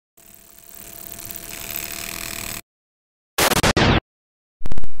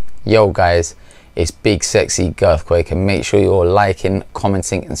Yo guys, it's Big Sexy Girthquake, and make sure you're liking,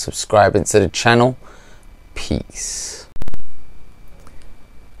 commenting and subscribing to the channel. Peace.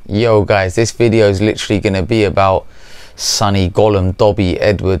 Yo guys, this video is literally going to be about Sonny Gollum Dobby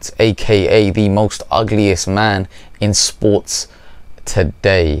Edwards, aka the most ugliest man in sports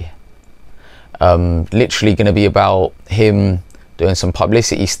today. Literally going to be about him doing some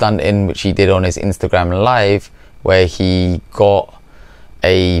publicity stunting, which he did on his Instagram live, where he got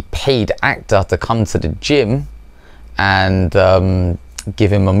a paid actor to come to the gym and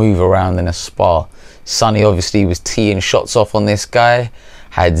give him a move around in a spa. Sonny obviously was teeing shots off on this guy,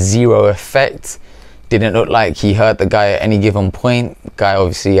 had zero effect, didn't look like he hurt the guy at any given point. Guy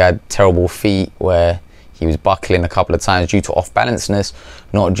obviously had terrible feet where he was buckling a couple of times due to off-balanceness,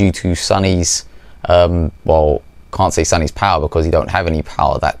 not due to Sonny's well, can't say Sonny's power because he don't have any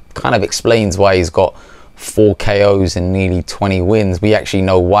power. That kind of explains why he's got 4 KOs and nearly 20 wins. We actually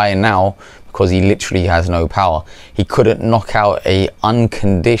know why now, because he literally has no power. He couldn't knock out a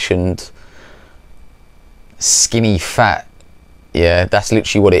unconditioned skinny fat. Yeah, that's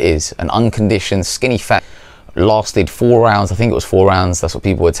literally what it is. An unconditioned skinny fat. Lasted 4 rounds. I think it was 4 rounds. That's what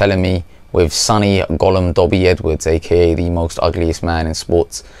people were telling me, with Sonny Gollum Dobby Edwards, aka the most ugliest man in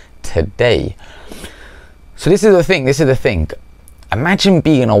sports today. So this is the thing. Imagine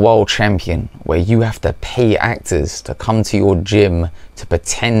being a world champion where you have to pay actors to come to your gym to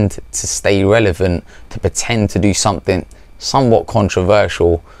pretend to stay relevant, to pretend to do something somewhat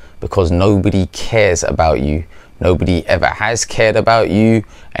controversial, because nobody cares about you. Nobody ever has cared about you,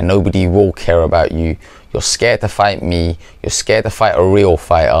 and nobody will care about you. You're scared to fight me. You're scared to fight a real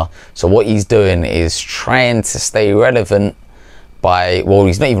fighter. So what he's doing is trying to stay relevant by, well,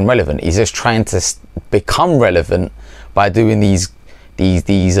 he's not even relevant. He's just trying to become relevant by doing these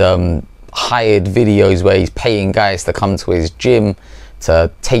hired videos where he's paying guys to come to his gym to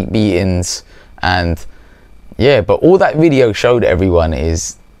take beatings. And yeah, but all that video showed everyone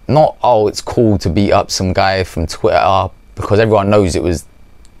is not, oh, it's cool to beat up some guy from Twitter, because everyone knows it was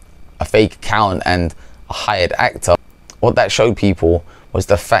a fake account and a hired actor. What that showed people was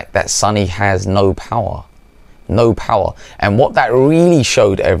the fact that Sonny has no power. No power. And what that really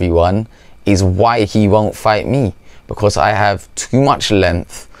showed everyone is why he won't fight me. Because I have too much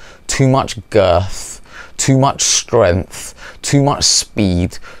length, too much girth, too much strength, too much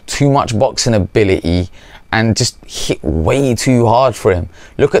speed, too much boxing ability, and just hit way too hard for him.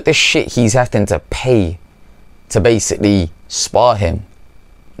 Look at the shit he's having to pay to basically spar him.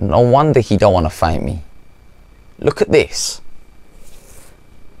 No wonder he don't want to fight me. Look at this.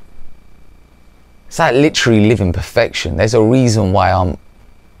 It's like literally living perfection. There's a reason why I'm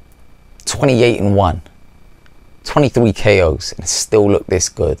 28-1. 23 KOs and still look this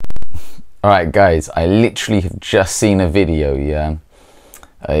good. Alright guys, I literally have just seen a video, yeah.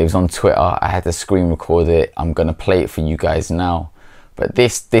 It was on Twitter. I had to screen record it. I'm gonna play it for you guys now. But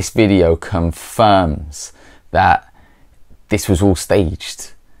this video confirms that this was all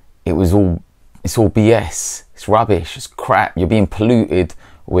staged. It's all BS. It's rubbish. It's crap. You're being polluted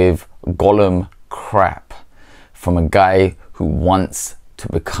with Gollum crap from a guy who wants to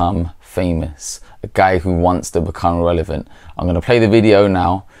become famous, a guy who wants to become relevant. I'm going to play the video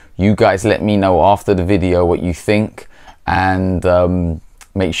now. You guys let me know after the video what you think, and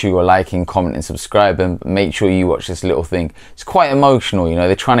make sure you're liking, commenting, subscribing. Make sure you watch this little thing. It's quite emotional, you know.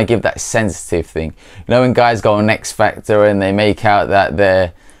 They're trying to give that sensitive thing. You know, when guys go on X Factor and they make out that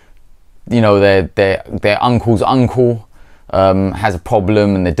their uncle's uncle has a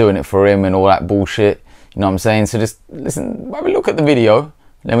problem and they're doing it for him and all that bullshit. You know what I'm saying? So just listen, have a look at the video.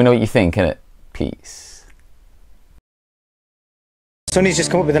 Let me know what you think, innit? Peace. Sonny's just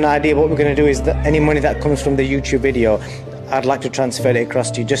come up with an idea. What we're going to do is that any money that comes from the YouTube video, I'd like to transfer it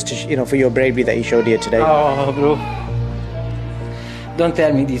across to you, just to, you know, for your bravery that you showed here today. Oh, bro. Don't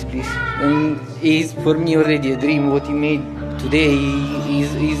tell me this, please. It's for me already a dream. What he made today,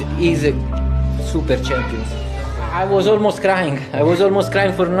 he's a super champion. I was almost crying. I was almost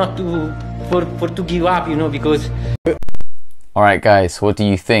crying for to give up, you know, because... Alright guys, what do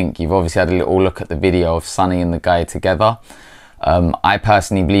you think? You've obviously had a little look at the video of Sonny and the guy together. I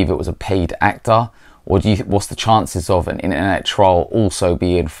personally believe it was a paid actor. What's the chances of an internet troll also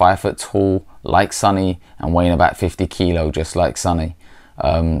being 5 foot tall like Sonny and weighing about 50 kilo just like Sonny?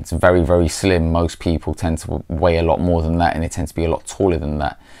 It's very, very slim. Most people tend to weigh a lot more than that, and they tend to be a lot taller than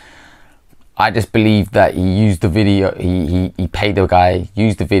that. I just believe that he used the video, he paid the guy,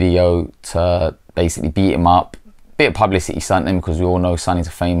 used the video to basically beat him up. Bit of publicity stunting, because we all know Sonny's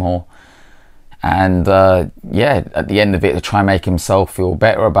a fame whore. And yeah, at the end of it, to try and make himself feel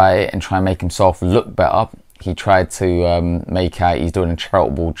better about it and try and make himself look better, he tried to make out he's doing a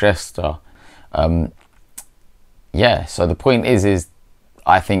charitable gesture. Yeah, so the point is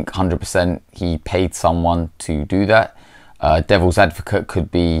I think 100% he paid someone to do that. Devil's advocate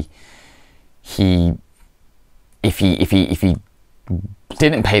could be if he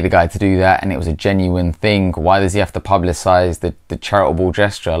didn't pay the guy to do that and it was a genuine thing, why does he have to publicize the charitable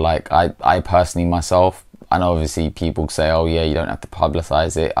gesture? Like I personally myself, I know obviously people say, oh yeah, you don't have to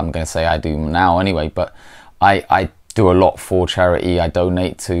publicize it. I'm going to say I do now anyway, but I do a lot for charity. I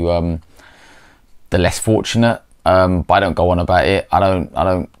donate to the less fortunate, but I don't go on about it. I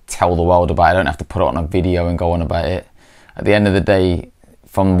don't tell the world about it. I don't have to put it on a video and go on about it. At the end of the day,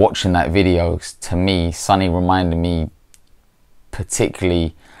 from watching that video, to me, Sonny reminded me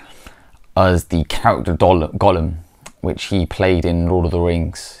particularly as the character Gollum, which he played in Lord of the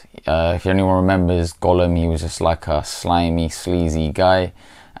Rings. If anyone remembers Gollum, he was just like a slimy, sleazy guy,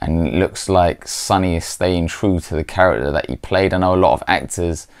 and it looks like Sonny is staying true to the character that he played. I know a lot of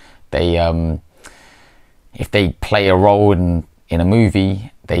actors, they if they play a role in a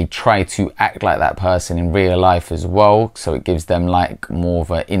movie, they try to act like that person in real life as well, so it gives them like more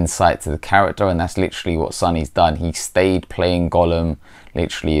of an insight to the character, and that's literally what Sonny's done. He stayed playing Gollum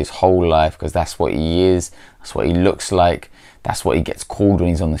literally his whole life, because that's what he is, that's what he looks like, that's what he gets called when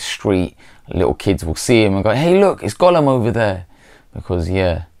he's on the street. Little kids will see him and go, hey look, it's Gollum over there, because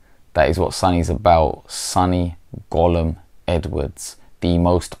yeah, that is what Sonny's about. Sonny Gollum Edwards, the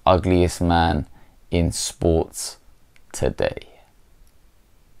most ugliest man in sports today.